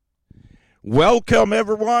Welcome,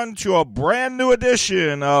 everyone, to a brand new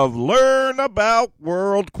edition of Learn About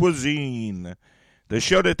World Cuisine, the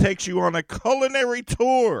show that takes you on a culinary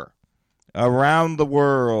tour around the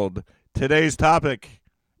world. Today's topic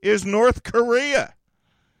is North Korea.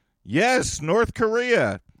 Yes, North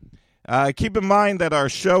Korea. Keep in mind that our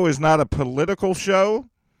show is not a political show.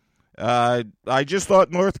 I just thought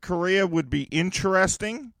North Korea would be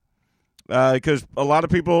interesting because a lot of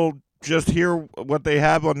people just hear what they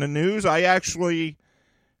have on the news. I actually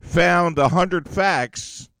found 100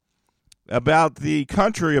 facts about the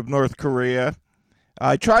country of North Korea.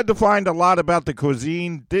 I tried to find a lot about the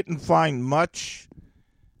cuisine, didn't find much.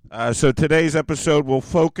 So today's episode will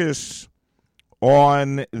focus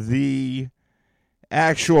on the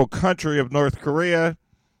actual country of North Korea.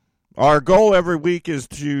 Our goal every week is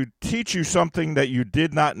to teach you something that you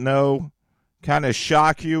did not know, kind of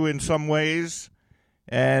shock you in some ways.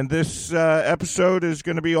 And this episode is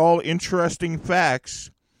going to be all interesting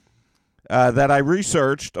facts that I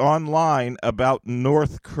researched online about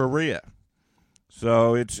North Korea.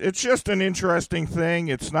 So it's just an interesting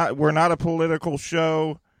thing. We're not a political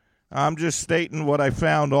show. I'm just stating what I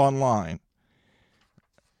found online.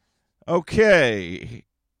 Okay.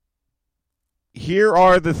 Here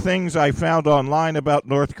are the things I found online about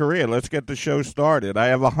North Korea. Let's get the show started. I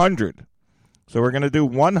have 100. So we're going to do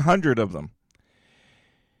 100 of them.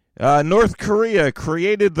 North Korea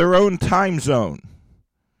created their own time zone.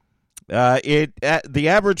 The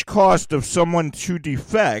average cost of someone to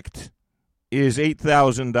defect is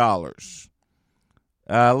 $8,000.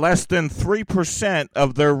 Less than 3%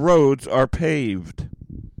 of their roads are paved.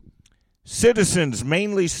 Citizens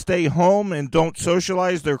mainly stay home and don't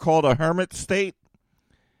socialize. They're called a hermit state.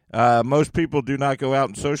 Most people do not go out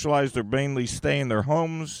and socialize. They mainly stay in their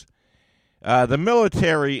homes. The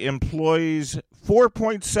military employs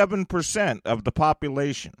 4.7% of the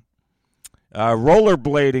population.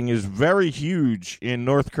 Rollerblading is very huge in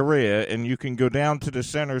North Korea, and you can go down to the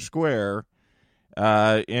center square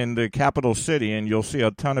in the capital city, and you'll see a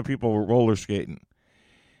ton of people roller skating.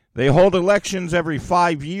 They hold elections every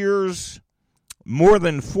 5 years. More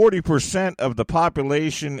than 40% of the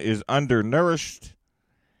population is undernourished.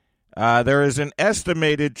 There is an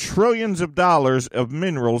estimated trillions of dollars of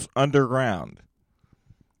minerals underground.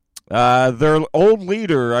 Their old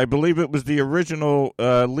leader, I believe it was the original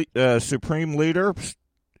supreme leader,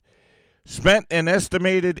 spent an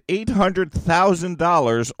estimated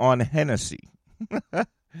 $800,000 on Hennessy.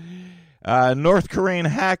 North Korean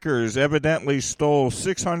hackers evidently stole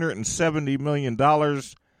 $670 million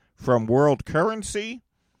from world currency.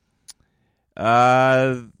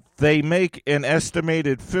 They make an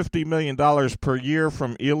estimated $50 million per year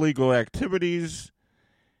from illegal activities.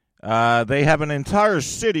 They have an entire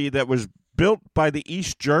city that was built by the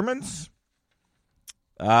East Germans.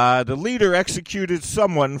 The leader executed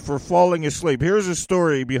someone for falling asleep. Here's a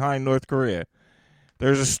story behind North Korea.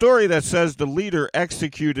 There's a story that says the leader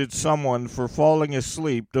executed someone for falling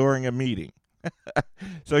asleep during a meeting.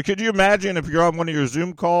 So could you imagine if you're on one of your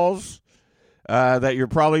Zoom calls that you're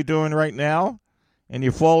probably doing right now, and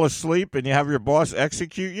you fall asleep and you have your boss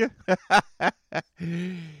execute you?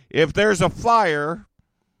 If there's a fire,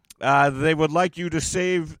 they would like you to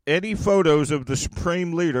save any photos of the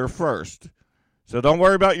supreme leader first. So don't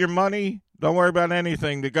worry about your money. Don't worry about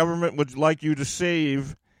anything. The government would like you to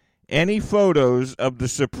save any photos of the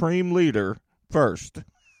supreme leader first.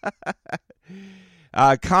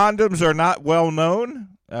 Condoms are not well known.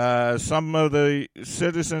 Some of the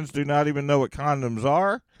citizens do not even know what condoms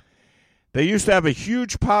are. They used to have a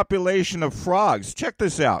huge population of frogs. Check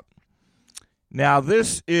this out. Now,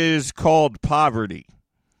 this is called poverty.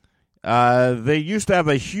 They used to have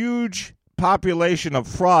a huge population of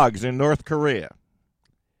frogs in North Korea.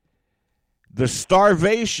 The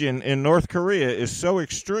starvation in North Korea is so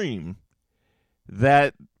extreme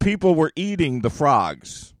that people were eating the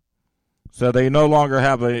frogs. So they no longer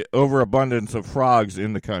have an overabundance of frogs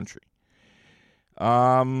in the country.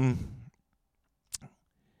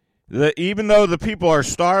 Even though the people are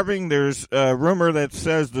starving, there's a rumor that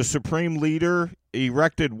says the supreme leader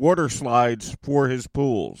erected water slides for his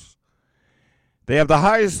pools. They have the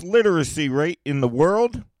highest literacy rate in the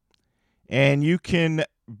world, and you can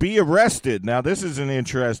be arrested. Now, this is an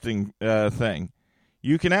interesting thing.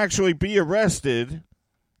 You can actually be arrested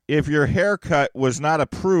if your haircut was not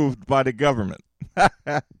approved by the government.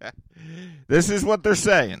 This is what they're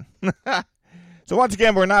saying. So once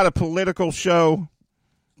again, we're not a political show.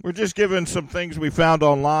 We're just giving some things we found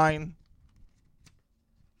online.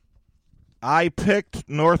 I picked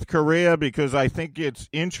North Korea because I think it's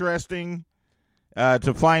interesting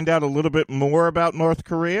to find out a little bit more about North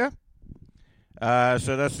Korea.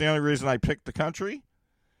 So that's the only reason I picked the country.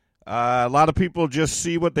 A lot of people just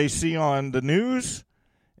see what they see on the news,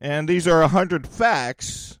 and these are 100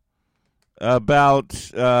 facts about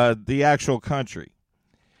the actual country.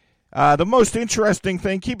 The most interesting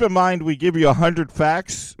thing, keep in mind we give you 100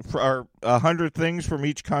 facts, or 100 things from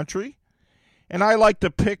each country, and I like to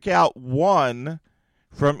pick out one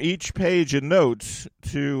from each page of notes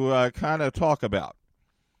to kind of talk about.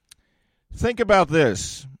 Think about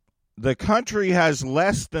this. The country has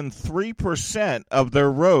less than 3% of their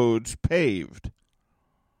roads paved.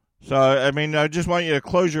 So, I mean, I just want you to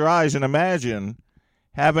close your eyes and imagine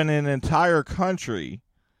having an entire country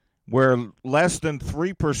where less than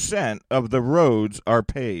 3% of the roads are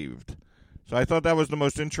paved. So I thought that was the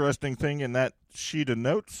most interesting thing in that sheet of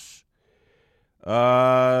notes.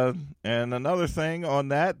 And another thing on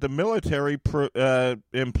that, the military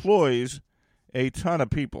employs a ton of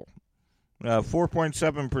people.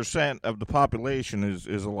 4.7% of the population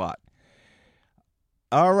is a lot.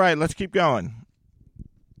 All right, let's keep going.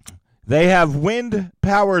 They have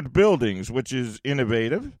wind-powered buildings, which is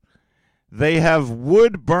innovative. They have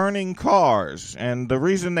wood-burning cars, and the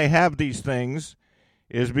reason they have these things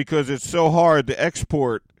is because it's so hard to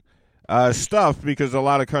export stuff because a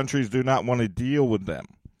lot of countries do not want to deal with them.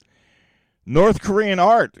 North Korean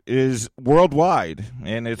art is worldwide,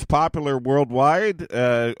 and it's popular worldwide.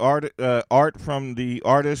 Art from the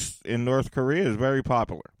artists in North Korea is very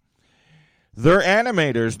popular. Their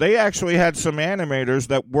animators, they actually had some animators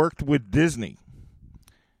that worked with Disney.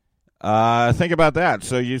 Think about that.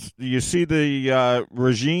 So you see the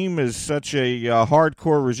regime is such a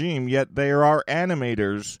hardcore regime, yet there are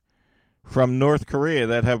animators from North Korea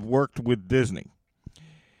that have worked with Disney.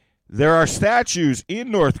 There are statues in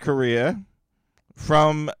North Korea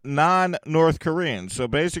from non-North Koreans. So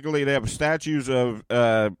basically they have statues of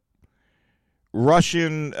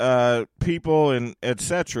Russian people and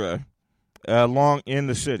etc. Along in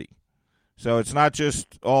the city. So it's not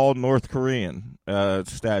just all North Korean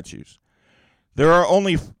statues. There are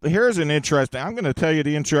only, here's an interesting, I'm going to tell you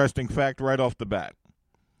the interesting fact right off the bat.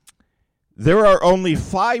 There are only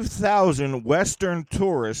 5,000 Western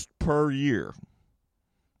tourists per year.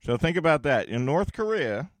 So think about that. In North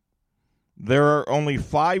Korea, there are only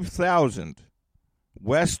 5,000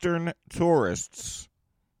 Western tourists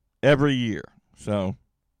every year. So,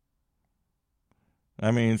 I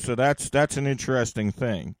mean, so that's an interesting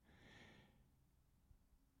thing.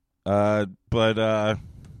 But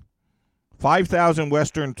 5,000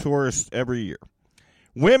 Western tourists every year.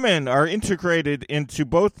 Women are integrated into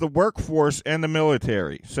both the workforce and the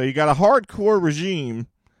military. So you got a hardcore regime,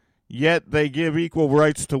 yet they give equal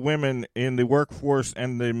rights to women in the workforce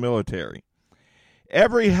and the military.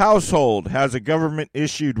 Every household has a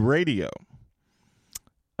government-issued radio.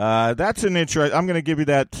 That's an interest. I'm going to give you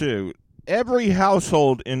that, too. Every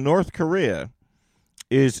household in North Korea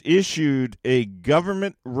is issued a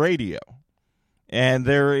government radio. And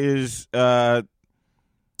there are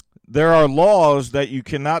laws that you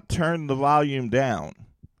cannot turn the volume down.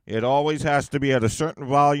 It always has to be at a certain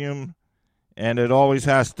volume, and it always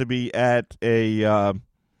has to be at on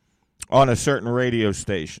a certain radio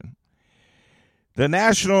station. The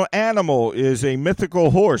national animal is a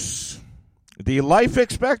mythical horse. The life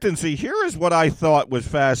expectancy, here is what I thought was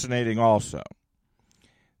fascinating also.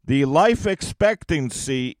 The life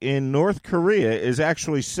expectancy in North Korea is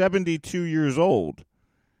actually 72 years old.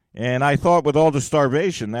 And I thought with all the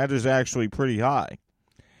starvation, that is actually pretty high.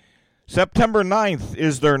 September 9th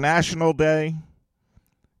is their national day.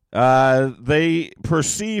 They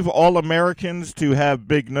perceive all Americans to have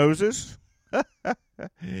big noses.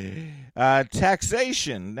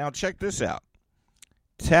 Taxation. Now check this out.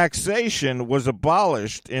 Taxation was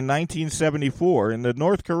abolished in 1974, and the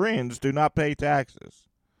North Koreans do not pay taxes.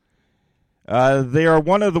 They are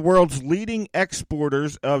one of the world's leading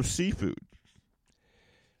exporters of seafood,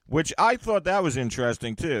 which I thought that was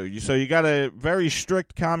interesting too. So you got a very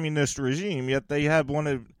strict communist regime, yet they have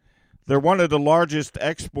they're one of the largest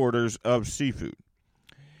exporters of seafood.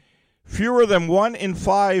 Fewer than 1 in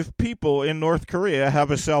 5 people in North Korea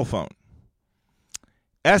have a cell phone.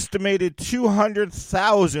 Estimated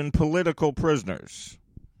 200,000 political prisoners.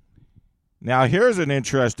 Now, here's an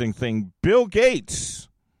interesting thing. Bill Gates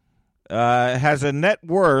has a net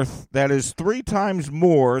worth that is 3 times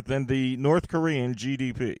more than the North Korean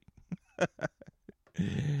GDP.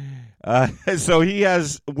 So he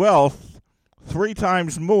has wealth 3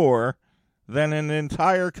 times more than an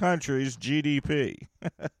entire country's GDP.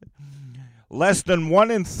 Less than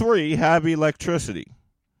 1 in 3 have electricity.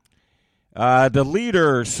 The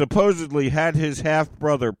leader supposedly had his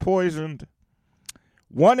half-brother poisoned.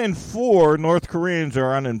 1 in 4 North Koreans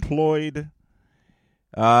are unemployed.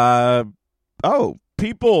 The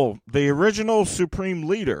original supreme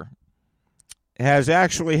leader has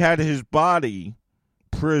actually had his body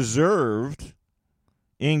preserved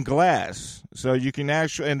in glass. So you can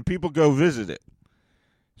actually, and people go visit it.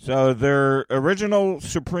 So their original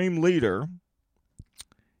supreme leader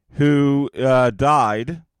who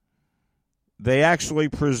died, they actually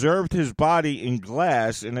preserved his body in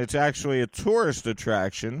glass, and it's actually a tourist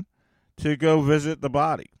attraction to go visit the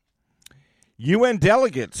body. UN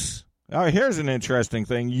delegates. Oh, here's an interesting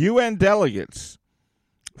thing. UN delegates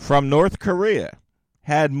from North Korea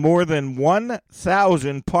had more than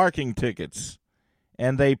 1,000 parking tickets,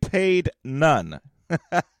 and they paid none.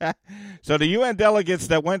 So the UN delegates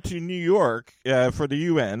that went to New York for the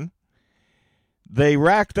UN, they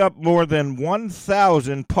racked up more than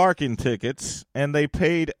 1,000 parking tickets, and they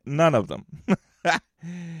paid none of them.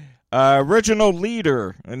 Original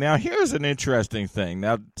leader. And now here's an interesting thing.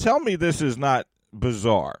 Now tell me this is not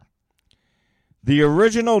bizarre. The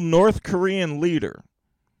original North Korean leader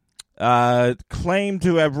claimed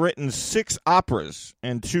to have written 6 operas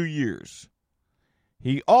in 2 years.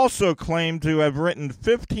 He also claimed to have written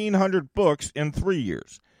 1,500 books in 3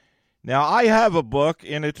 years. Now, I have a book,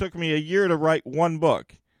 and it took me a year to write one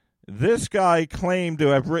book. This guy claimed to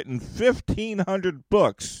have written 1,500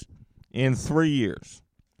 books in 3 years.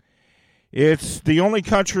 It's the only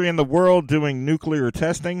country in the world doing nuclear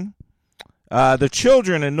testing. The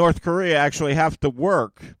children in North Korea actually have to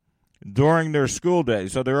work during their school day,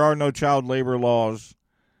 so there are no child labor laws.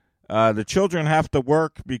 The children have to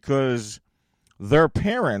work because their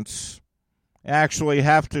parents actually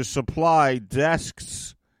have to supply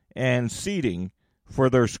desks and seating for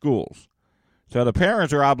their schools. So the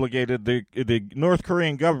parents are obligated. The North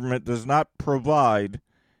Korean government does not provide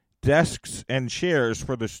desks and chairs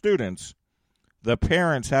for the students. The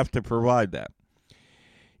parents have to provide that.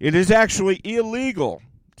 It is actually illegal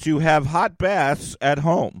to have hot baths at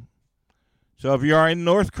home. So if you are in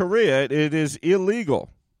North Korea, it is illegal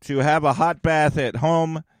to have a hot bath at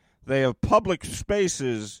home. They have public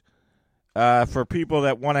spaces for people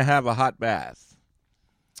that want to have a hot bath.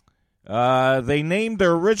 They named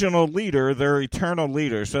their original leader their eternal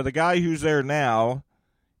leader. So the guy who's there now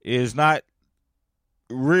is not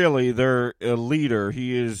really their leader.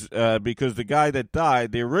 He is because the guy that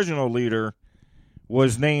died, the original leader,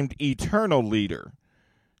 was named eternal leader.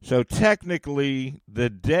 So technically, the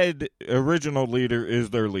dead original leader is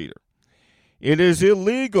their leader. It is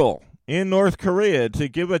illegal in North Korea to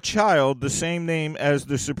give a child the same name as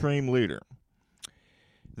the supreme leader.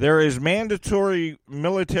 There is mandatory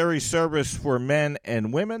military service for men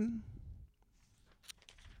and women.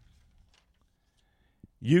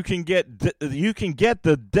 You can get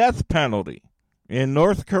the death penalty in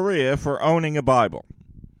North Korea for owning a Bible.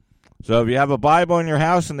 So if you have a Bible in your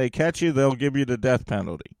house and they catch you, they'll give you the death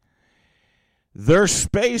penalty. Their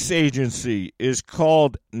space agency is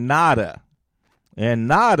called NADA. And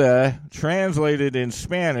NADA, translated in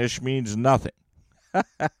Spanish, means nothing.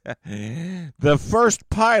 The first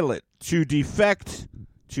pilot to defect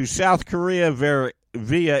to South Korea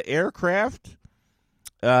via aircraft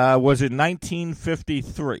was in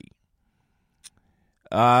 1953.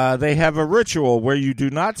 They have a ritual where you do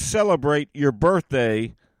not celebrate your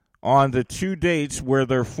birthday on the 2 dates where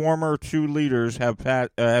their former 2 leaders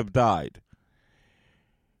have died.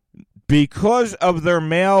 Because of their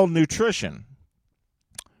malnutrition,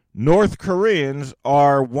 North Koreans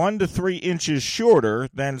are 1 to 3 inches shorter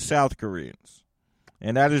than South Koreans.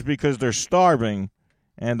 And that is because they're starving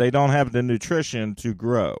and they don't have the nutrition to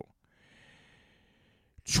grow.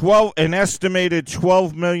 An estimated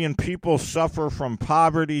 12 million people suffer from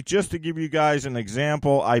poverty. Just to give you guys an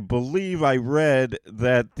example, I believe I read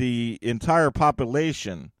that the entire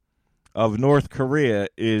population of North Korea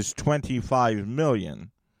is 25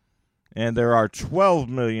 million. And there are 12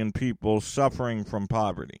 million people suffering from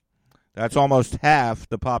poverty. That's almost half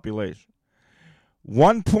the population.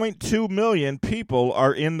 1.2 million people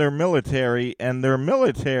are in their military, and their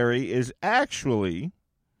military is actually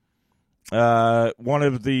one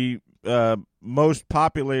of the most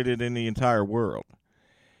populated in the entire world.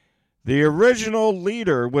 The original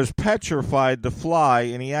leader was petrified to fly,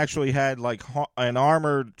 and he actually had like an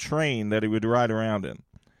armored train that he would ride around in.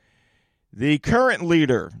 The current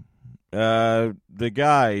leader, the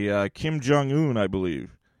guy, Kim Jong-un, I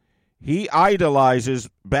believe, he idolizes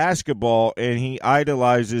basketball, and he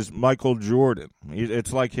idolizes Michael Jordan.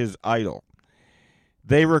 It's like his idol.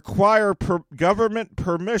 They require government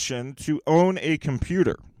permission to own a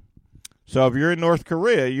computer. So if you're in North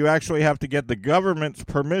Korea, you actually have to get the government's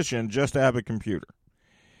permission just to have a computer.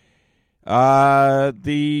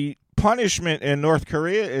 The punishment in North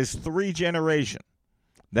Korea is 3 generations.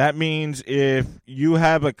 That means if you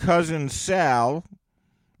have a cousin Sal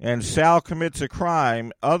and Sal commits a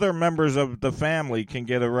crime, other members of the family can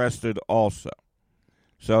get arrested also.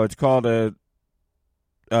 So it's called a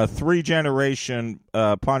three-generation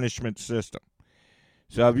punishment system.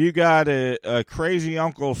 So if you got a crazy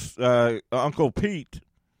Uncle Pete,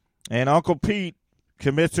 and Uncle Pete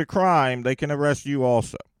commits a crime, they can arrest you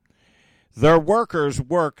also. Their workers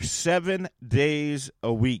work 7 days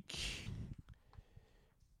a week.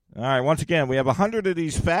 All right, once again, we have 100 of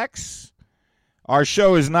these facts. Our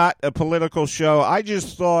show is not a political show. I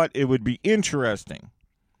just thought it would be interesting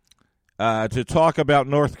to talk about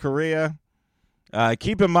North Korea.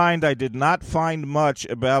 Keep in mind, I did not find much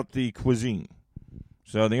about the cuisine.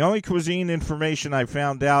 So the only cuisine information I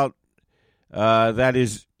found out that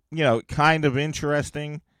is, kind of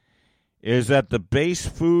interesting is that the base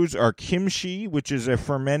foods are kimchi, which is a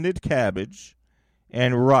fermented cabbage,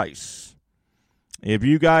 and rice. If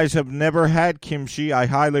you guys have never had kimchi, I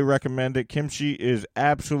highly recommend it. Kimchi is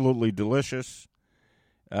absolutely delicious.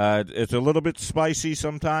 It's a little bit spicy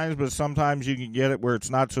sometimes, but sometimes you can get it where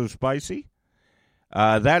it's not so spicy.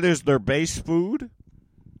 That is their base food,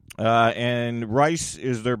 and rice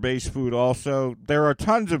is their base food also. There are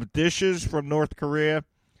tons of dishes from North Korea.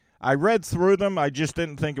 I read through them. I just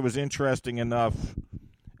didn't think it was interesting enough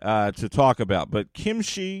to talk about. But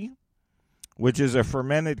kimchi, which is a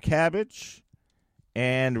fermented cabbage,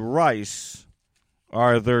 and rice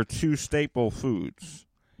are their two staple foods.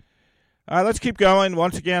 All right, let's keep going.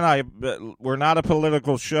 Once again, we're not a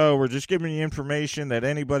political show. We're just giving you information that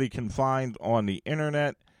anybody can find on the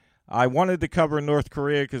internet. I wanted to cover North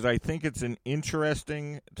Korea because I think it's an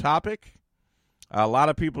interesting topic. A lot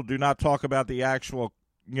of people do not talk about the actual,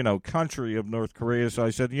 country of North Korea. So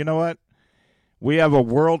I said, you know what? We have a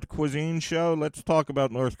world cuisine show. Let's talk about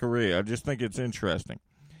North Korea. I just think it's interesting.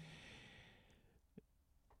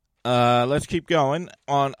 Let's keep going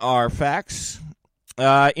on our facts.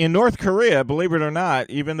 In North Korea, believe it or not,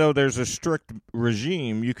 even though there's a strict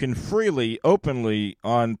regime, you can freely, openly,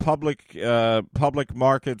 on public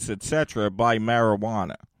markets, etc., buy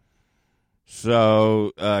marijuana.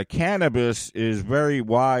 So cannabis is very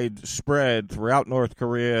widespread throughout North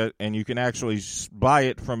Korea, and you can actually buy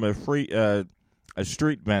it from a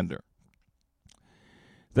street vendor.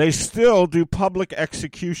 They still do public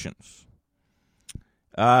executions.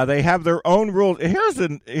 They have their own rules.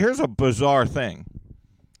 Here's a bizarre thing.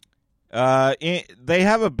 They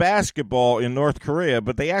have a basketball in North Korea,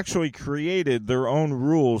 but they actually created their own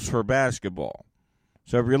rules for basketball.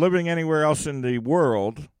 So if you're living anywhere else in the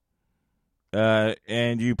world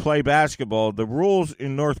and you play basketball, the rules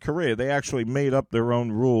in North Korea, they actually made up their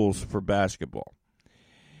own rules for basketball.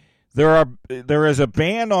 There is a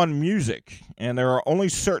ban on music, and there are only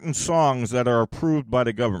certain songs that are approved by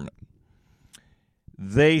the government.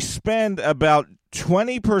 They spend about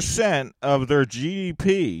 20% of their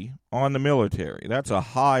GDP on the military. That's a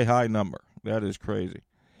high number. That is crazy.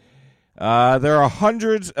 There are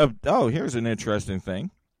hundreds of... Oh, here's an interesting thing.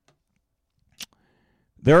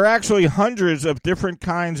 There are actually hundreds of different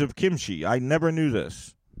kinds of kimchi. I never knew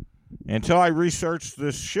this. Until I researched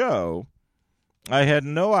this show, I had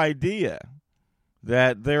no idea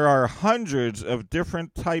that there are hundreds of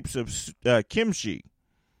different types of kimchi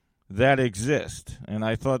that exist, and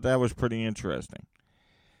I thought that was pretty interesting.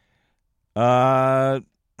 Here's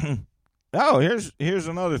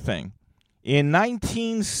another thing. In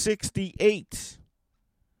 1968,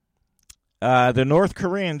 the North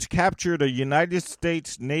Koreans captured a United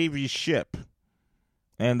States Navy ship,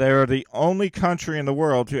 and they are the only country in the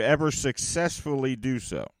world to ever successfully do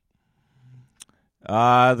so.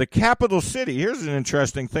 The capital city, here's an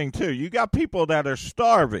interesting thing, too. You got people that are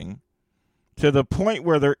starving to the point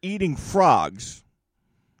where they're eating frogs.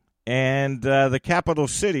 And the capital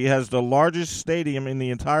city has the largest stadium in the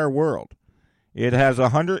entire world. It has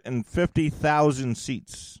 150,000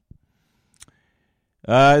 seats.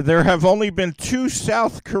 There have only been 2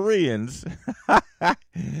 South Koreans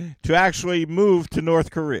to actually move to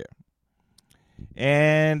North Korea.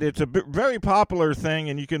 And it's a very popular thing,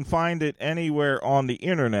 and you can find it anywhere on the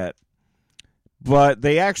internet. But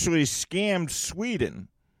they actually scammed Sweden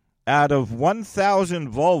out of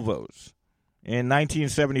 1,000 Volvos. In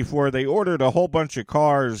 1974, they ordered a whole bunch of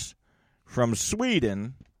cars from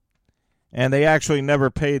Sweden, and they actually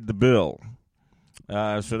never paid the bill.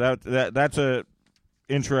 So that's a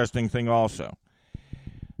interesting thing also.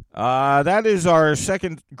 That is our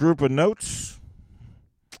second group of notes.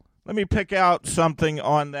 Let me pick out something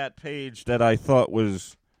on that page that I thought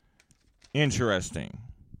was interesting.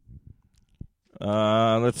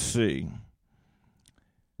 Let's see.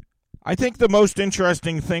 I think the most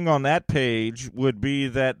interesting thing on that page would be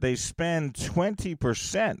that they spend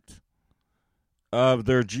 20% of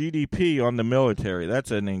their GDP on the military.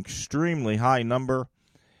 That's an extremely high number.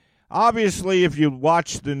 Obviously, if you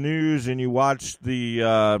watch the news and you watch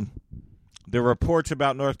the reports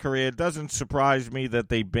about North Korea, it doesn't surprise me that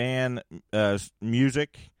they ban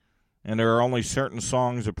music and there are only certain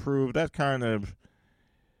songs approved. That kind of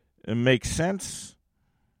makes sense.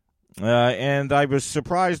 And I was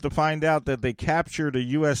surprised to find out that they captured a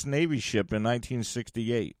U.S. Navy ship in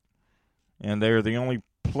 1968. And they're the only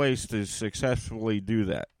place to successfully do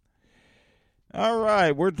that. All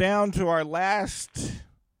right, we're down to our last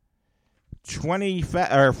 40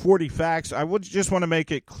 facts. I would just want to make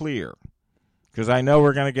it clear, because I know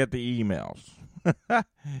we're going to get the emails,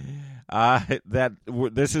 that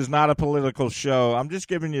this is not a political show. I'm just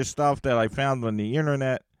giving you stuff that I found on the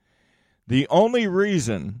internet. The only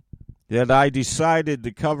reason that I decided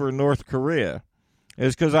to cover North Korea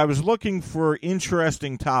is because I was looking for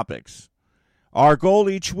interesting topics. Our goal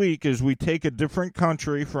each week is we take a different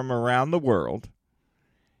country from around the world,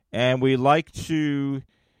 and we like to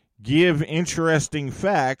give interesting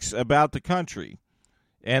facts about the country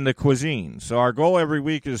and the cuisine. So our goal every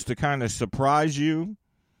week is to kind of surprise you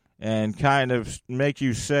and kind of make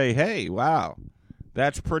you say, hey, wow,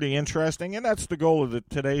 that's pretty interesting. And that's the goal of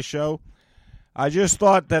today's show. I just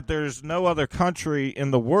thought that there's no other country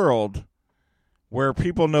in the world where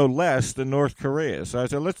people know less than North Korea. So I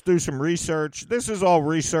said, let's do some research. This is all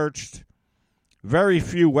researched. Very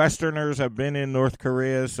few Westerners have been in North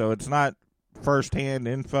Korea, so it's not firsthand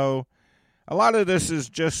info. A lot of this is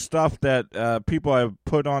just stuff that people have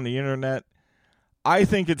put on the internet. I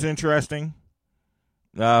think it's interesting.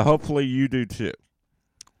 Hopefully you do too.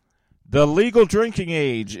 The legal drinking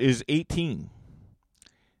age is 18.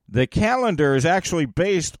 The calendar is actually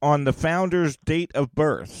based on the founder's date of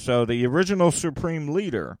birth. So the original Supreme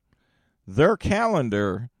Leader, their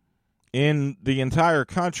calendar in the entire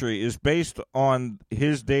country is based on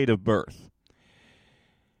his date of birth.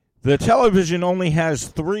 The television only has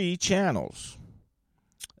 3 channels.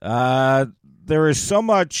 There is so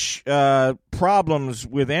much problems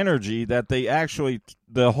with energy that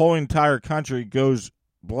the whole entire country goes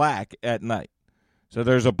black at night. So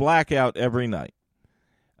there's a blackout every night.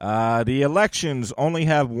 The elections only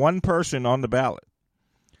have one person on the ballot.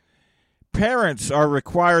 Parents are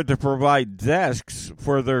required to provide desks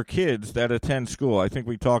for their kids that attend school. I think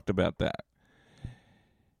we talked about that.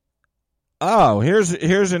 Oh, here's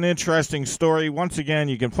an interesting story. Once again,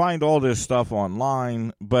 you can find all this stuff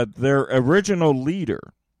online, but their original leader,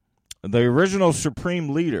 the original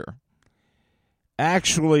Supreme Leader,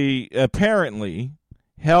 actually apparently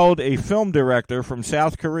held a film director from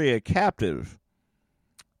South Korea captive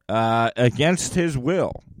against his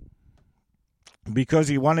will because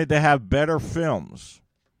he wanted to have better films.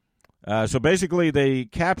 So basically, they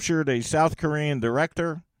captured a South Korean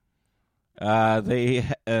director. They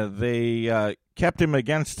kept him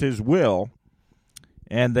against his will,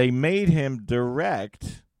 and they made him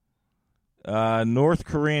direct North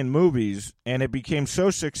Korean movies, and it became so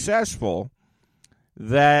successful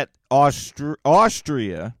that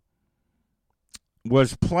Austria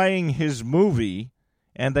was playing his movie,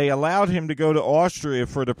 and they allowed him to go to Austria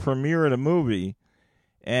for the premiere of the movie,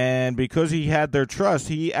 and because he had their trust,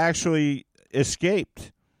 he actually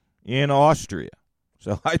escaped in Austria.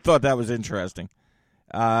 So I thought that was interesting.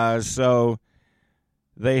 So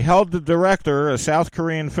they held the director, a South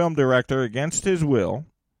Korean film director, against his will.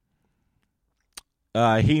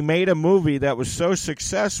 He made a movie that was so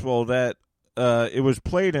successful that it was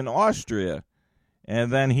played in Austria,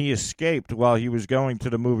 and then he escaped while he was going to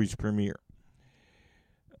the movie's premiere.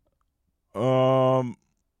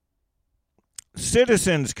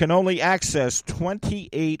 Citizens can only access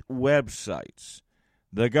 28 websites.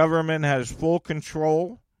 The government has full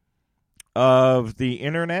control of the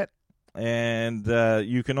internet, and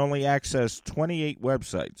you can only access 28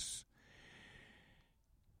 websites.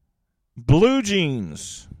 Blue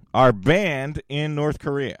jeans are banned in North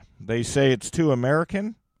Korea. They say it's too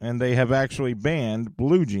American, and they have actually banned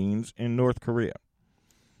blue jeans in North Korea.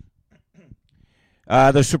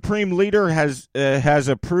 The Supreme Leader has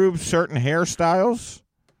approved certain hairstyles.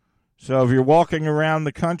 So if you're walking around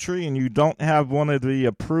the country and you don't have one of the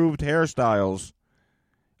approved hairstyles,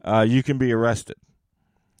 you can be arrested.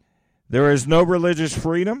 There is no religious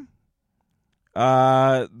freedom.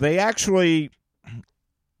 They actually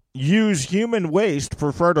use human waste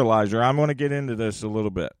for fertilizer. I'm going to get into this a little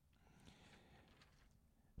bit.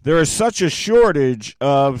 There is such a shortage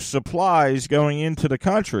of supplies going into the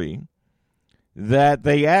country that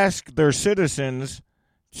they ask their citizens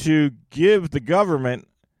to give the government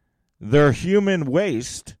their human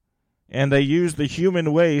waste, and they use the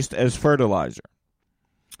human waste as fertilizer.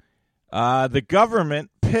 The government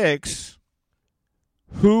picks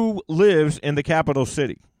who lives in the capital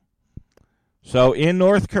city. So in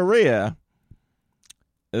North Korea,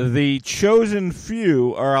 the chosen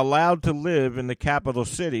few are allowed to live in the capital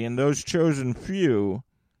city, and those chosen few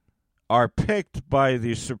are picked by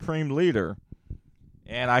the supreme leader.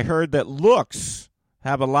 And I heard that looks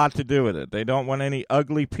have a lot to do with it. They don't want any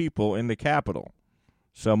ugly people in the capital.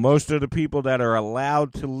 So most of the people that are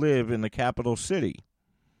allowed to live in the capital city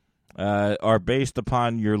are based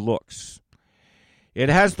upon your looks. It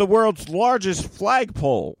has the world's largest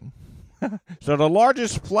flagpole. So the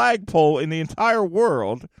largest flagpole in the entire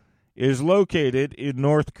world is located in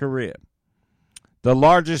North Korea. The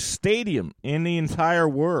largest stadium in the entire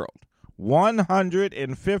world,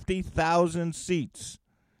 150,000 seats,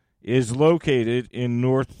 is located in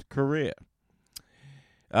North Korea.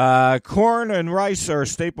 Corn and rice are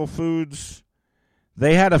staple foods.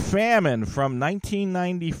 They had a famine from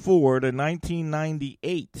 1994 to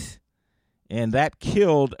 1998, and that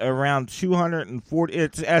killed around 240.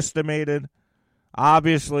 It's estimated.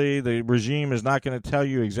 Obviously, the regime is not going to tell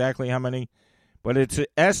you exactly how many, but it's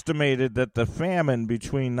estimated that the famine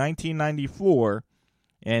between 1994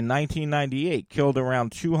 and 1998 killed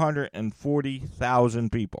around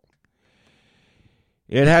 240,000 people.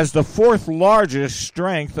 It has the fourth largest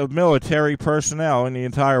strength of military personnel in the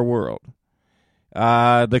entire world.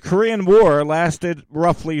 The Korean War lasted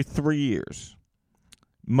roughly 3 years.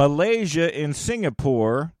 Malaysia and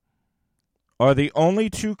Singapore are the only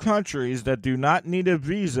two countries that do not need a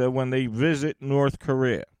visa when they visit North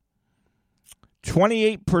Korea.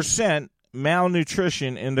 28%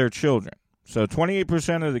 malnutrition in their children. So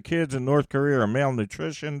 28% of the kids in North Korea are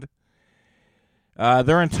malnutritioned.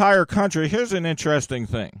 Their entire country, here's an interesting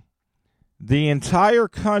thing. The entire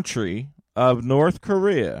country of North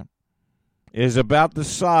Korea is about the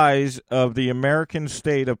size of the American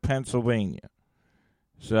state of Pennsylvania.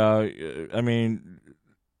 So, I mean,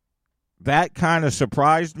 that kind of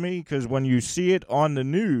surprised me because when you see it on the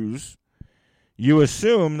news, you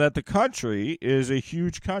assume that the country is a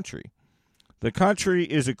huge country. The country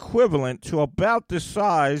is equivalent to about the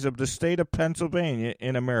size of the state of Pennsylvania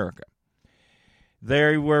in America.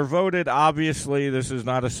 They were voted, obviously, this is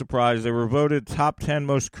not a surprise, they were voted top 10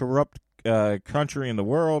 most corrupt country in the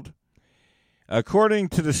world. According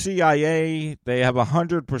to the CIA, they have a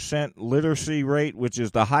 100% literacy rate, which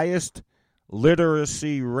is the highest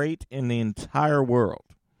literacy rate in the entire world.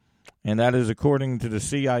 And that is according to the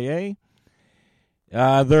CIA.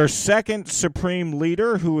 Their second supreme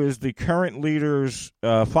leader, who is the current leader's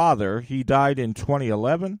father, he died in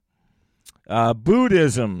 2011.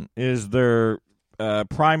 Buddhism is their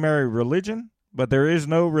primary religion, but there is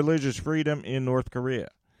no religious freedom in North Korea.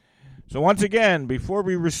 So once again, before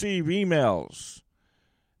we receive emails,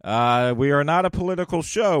 we are not a political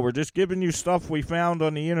show. We're just giving you stuff we found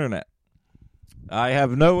on the internet. I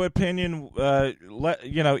have no opinion,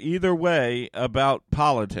 either way about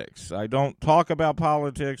politics. I don't talk about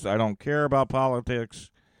politics. I don't care about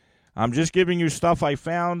politics. I'm just giving you stuff I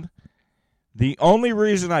found. The only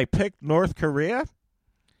reason I picked North Korea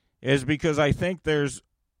is because I think there's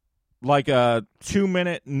like a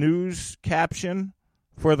 2-minute news caption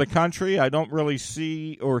for the country. I don't really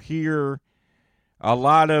see or hear a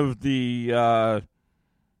lot of the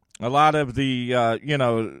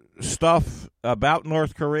stuff about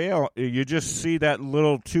North Korea. You just see that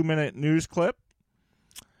little 2-minute news clip.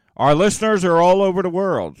 Our listeners are all over the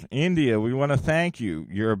world. India, we want to thank you.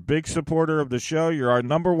 You're a big supporter of the show. You're our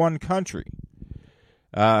number one country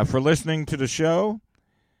for listening to the show.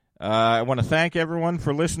 I want to thank everyone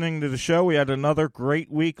for listening to the show. We had another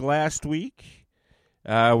great week last week.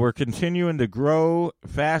 We're continuing to grow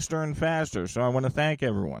faster and faster, so I want to thank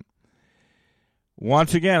everyone.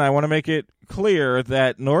 Once again, I want to make it clear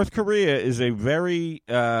that North Korea is a very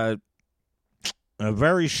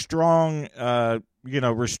strong,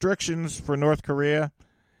 restrictions for North Korea.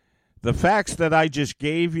 The facts that I just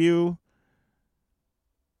gave you,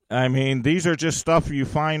 I mean, these are just stuff you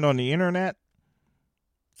find on the internet.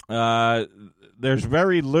 There's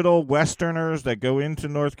very little Westerners that go into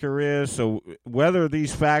North Korea, so whether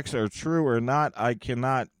these facts are true or not, I do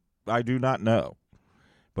not know.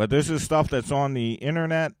 But this is stuff that's on the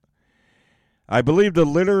internet. I believe the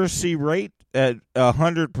literacy rate at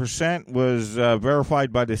 100% was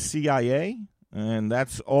verified by the CIA, and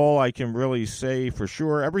that's all I can really say for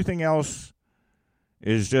sure. Everything else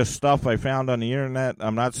is just stuff I found on the internet.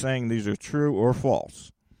 I'm not saying these are true or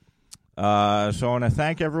false. So I want to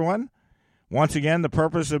thank everyone. Once again, the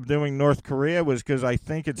purpose of doing North Korea was because I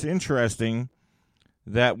think it's interesting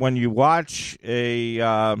that when you watch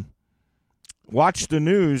watch the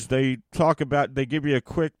news, they give you a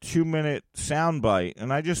quick 2-minute soundbite.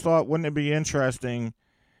 And I just thought, wouldn't it be interesting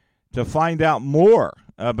to find out more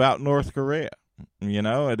about North Korea? You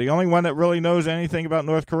know, the only one that really knows anything about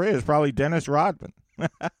North Korea is probably Dennis Rodman.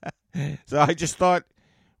 So I just thought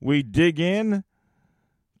we'd dig in,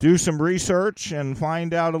 do some research, and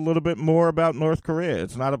find out a little bit more about North Korea.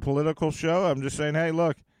 It's not a political show. I'm just saying, hey,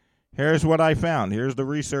 look, here's what I found. Here's the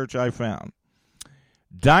research I found.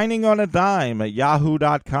 Dining on a Dime at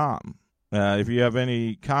yahoo.com. If you have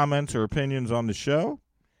any comments or opinions on the show.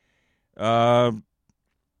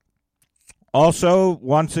 Also,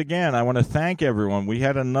 once again, I want to thank everyone. We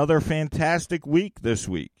had another fantastic week this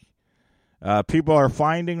week. People are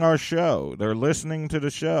finding our show. They're listening to the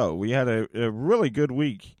show. We had a really good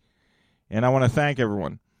week, and I want to thank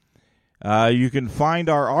everyone. You can find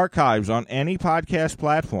our archives on any podcast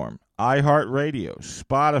platform, iHeartRadio,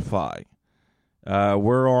 Spotify.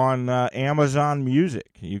 We're on Amazon Music.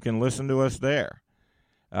 You can listen to us there.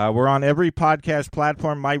 We're on every podcast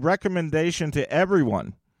platform. My recommendation to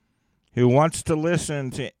everyone who wants to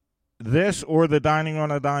listen to this or the Dining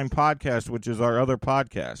on a Dime podcast, which is our other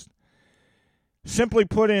podcast, simply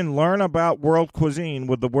put in Learn About World Cuisine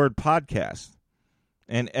with the word podcast,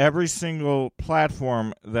 and every single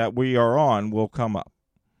platform that we are on will come up.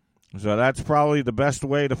 So that's probably the best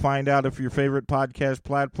way to find out if your favorite podcast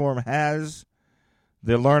platform has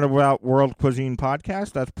the Learn About World Cuisine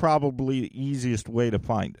podcast. That's probably the easiest way to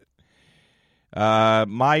find it.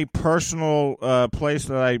 My personal place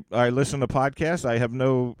that I listen to podcasts, I have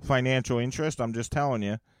no financial interest, I'm just telling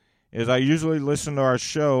you, is I usually listen to our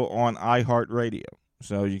show on iHeartRadio.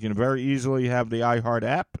 So you can very easily have the iHeart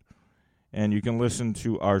app, and you can listen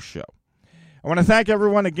to our show. I want to thank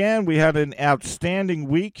everyone again. We had an outstanding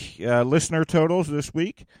week, listener totals this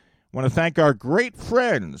week. I want to thank our great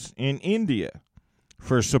friends in India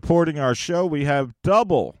for supporting our show. We have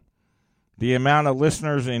double the amount of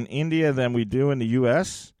listeners in India than we do in the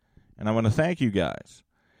U.S., and I want to thank you guys.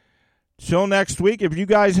 Till next week, if you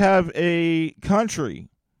guys have a country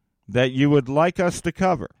that you would like us to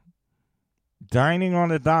cover, Dining on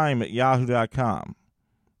a Dime at yahoo.com,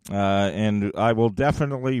 and I will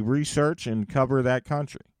definitely research and cover that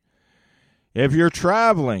country. If you're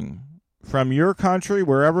traveling from your country,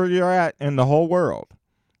 wherever you're at in the whole world,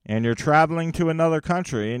 and you're traveling to another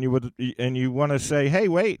country, and you want to say, hey,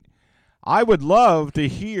 wait, I would love to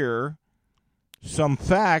hear some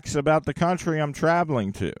facts about the country I'm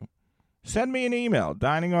traveling to, send me an email,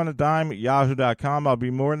 diningonadime at yahoo.com. I'll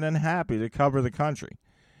be more than happy to cover the country.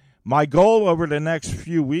 My goal over the next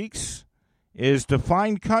few weeks is to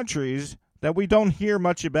find countries that we don't hear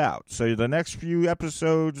much about. So the next few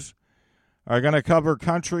episodes are going to cover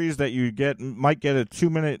countries that you might get a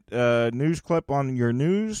 2-minute news clip on your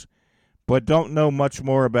news, but don't know much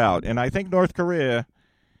more about. And I think North Korea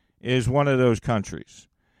is one of those countries.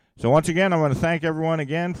 So once again, I want to thank everyone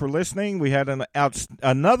again for listening. We had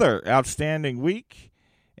another outstanding week,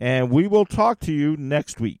 and we will talk to you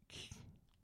next week.